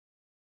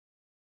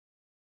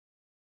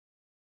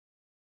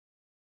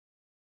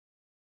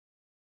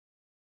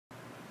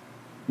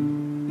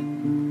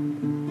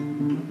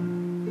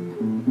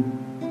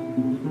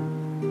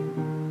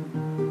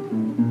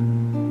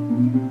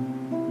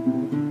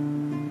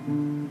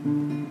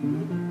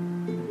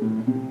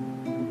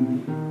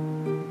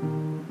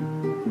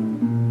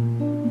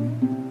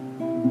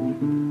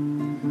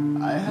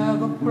I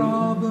have a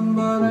problem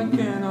but I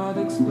cannot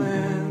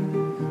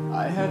explain.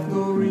 I have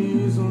no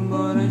reason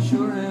but I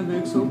sure have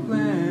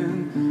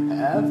exoplan.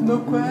 Have no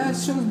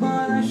questions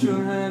but I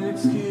sure have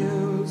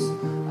excuse.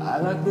 I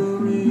lack the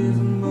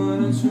reason but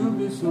I should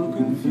be so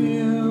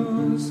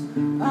confused.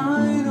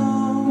 I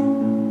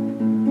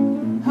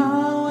know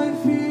how I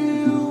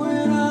feel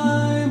when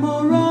I'm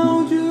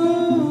around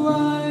you.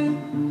 I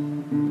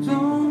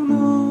don't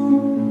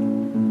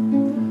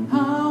know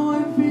how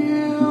I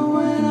feel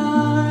when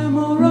I'm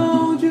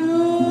around you.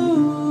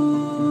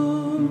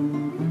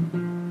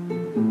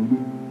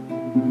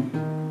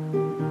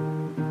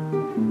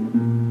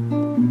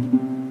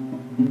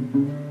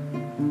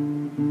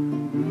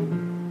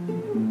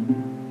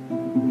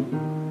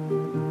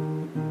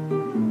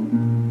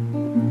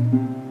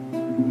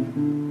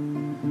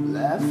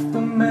 Left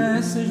a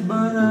message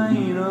but I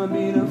ain't a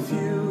bit of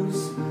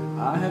use.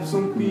 I have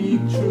some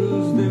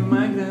pictures that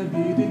might have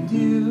be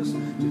deduced.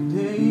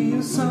 Today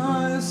you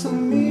saw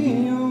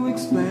me, you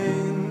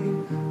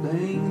explain,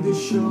 playing the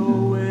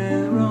show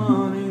and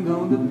running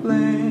down the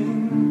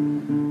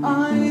plane.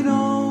 I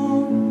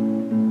know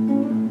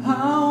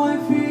how I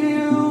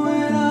feel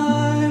when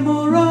I'm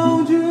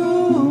around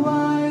you.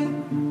 I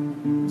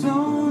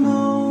don't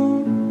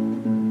know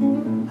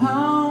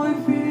how I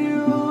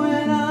feel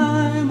when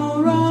I'm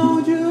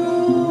around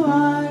you.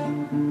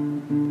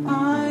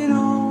 I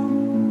know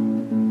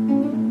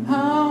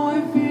how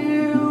I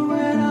feel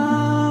when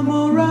I'm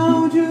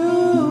around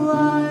you.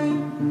 I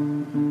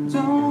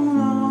don't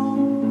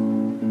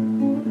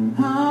know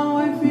how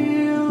I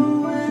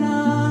feel when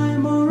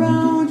I'm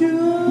around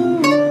you.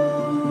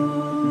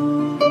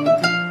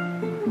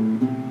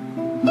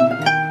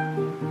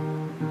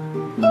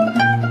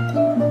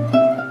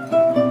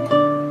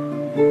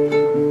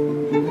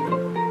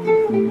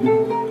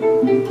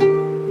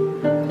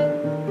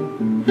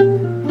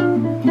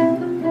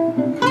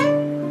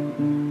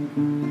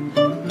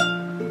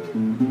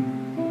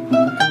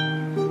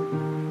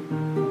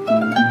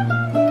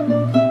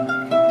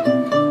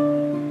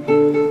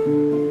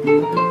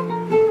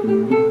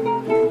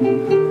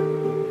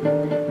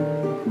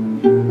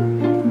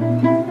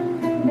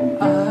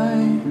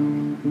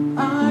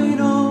 I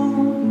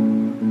know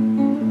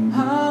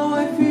how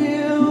I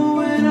feel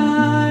when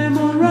I'm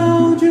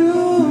around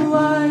you.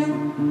 I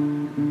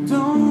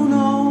don't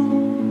know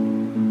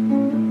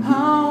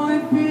how I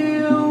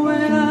feel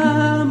when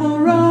I'm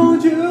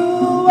around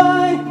you.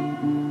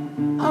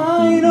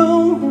 I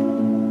know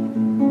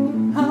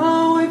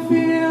how I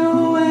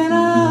feel when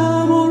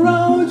I'm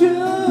around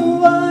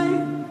you. I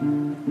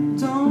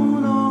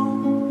don't know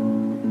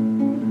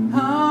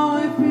how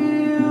I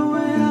feel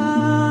when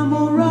I'm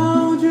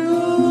around you.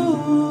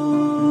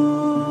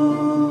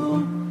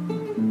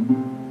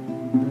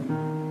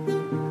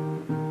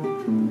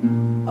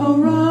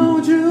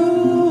 Around you.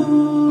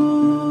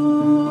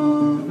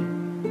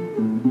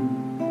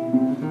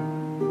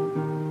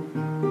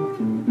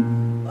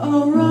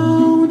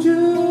 Around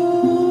you.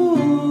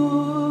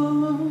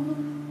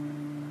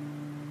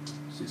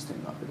 System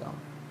knock it down.